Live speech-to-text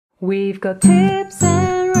We've got tips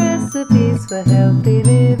and recipes for healthy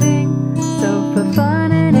living. So for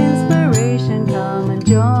fun and inspiration, come and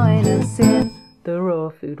join us in the raw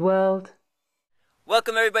food world.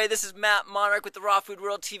 Welcome everybody, this is Matt Monarch with the Raw Food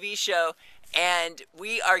World TV show, and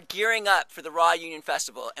we are gearing up for the Raw Union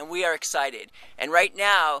Festival, and we are excited. And right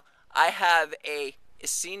now, I have a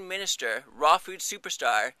esteemed minister, raw food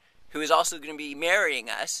superstar, who is also going to be marrying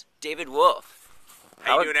us, David Wolfe.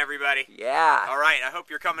 How you doing, everybody? Yeah. All right, I hope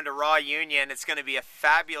you're coming to Raw Union. It's going to be a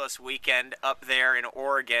fabulous weekend up there in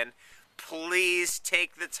Oregon. Please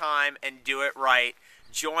take the time and do it right.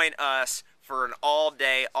 Join us for an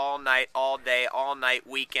all-day, all-night, all-day, all-night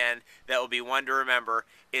weekend that will be one to remember.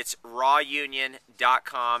 It's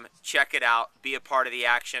rawunion.com. Check it out. Be a part of the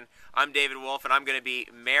action. I'm David Wolfe, and I'm going to be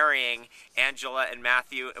marrying Angela and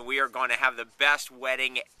Matthew, and we are going to have the best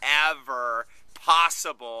wedding ever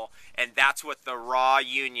possible, and that's what the Raw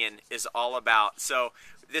Union is all about. So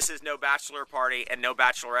this is no bachelor party and no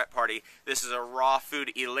bachelorette party. This is a raw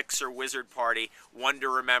food elixir wizard party, one to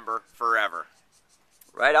remember forever.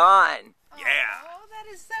 Right on. Yeah. Oh,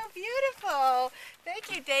 that is so beautiful.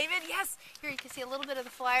 Thank you, David. Yes, here you can see a little bit of the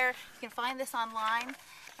flyer. You can find this online,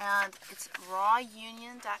 and it's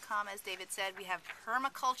rawunion.com, as David said. We have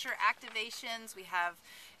permaculture activations. We have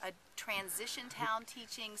a transition town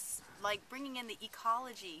teachings, like bringing in the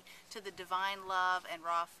ecology to the divine love and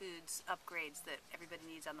raw foods upgrades that everybody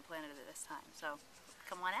needs on the planet at this time. So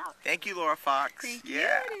come on out. Thank you, Laura Fox. Thank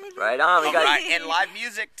yeah. you. Right on. We got And live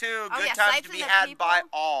music, too. Oh, Good yeah, times Sipes to be and the had People. by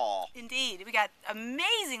all. Indeed. We got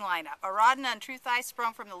amazing lineup. Aradna and Truth Eye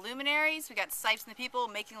sprung from the Luminaries. We got Sipes and the People,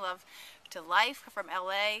 Making Love to Life from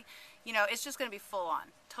LA. You know, it's just going to be full on.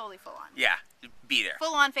 Totally full on. Yeah, be there.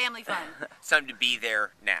 Full on family fun. It's time to be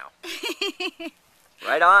there now.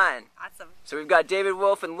 right on. Awesome. So we've got David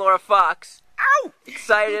Wolfe and Laura Fox. Ow!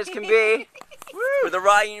 Excited as can be for the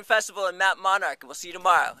Raw Union Festival and Matt Monarch. And we'll see you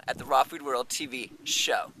tomorrow at the Raw Food World TV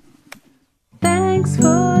show. Thanks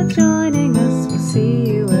for joining us. We'll see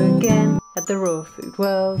you again at the raw food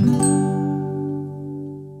world.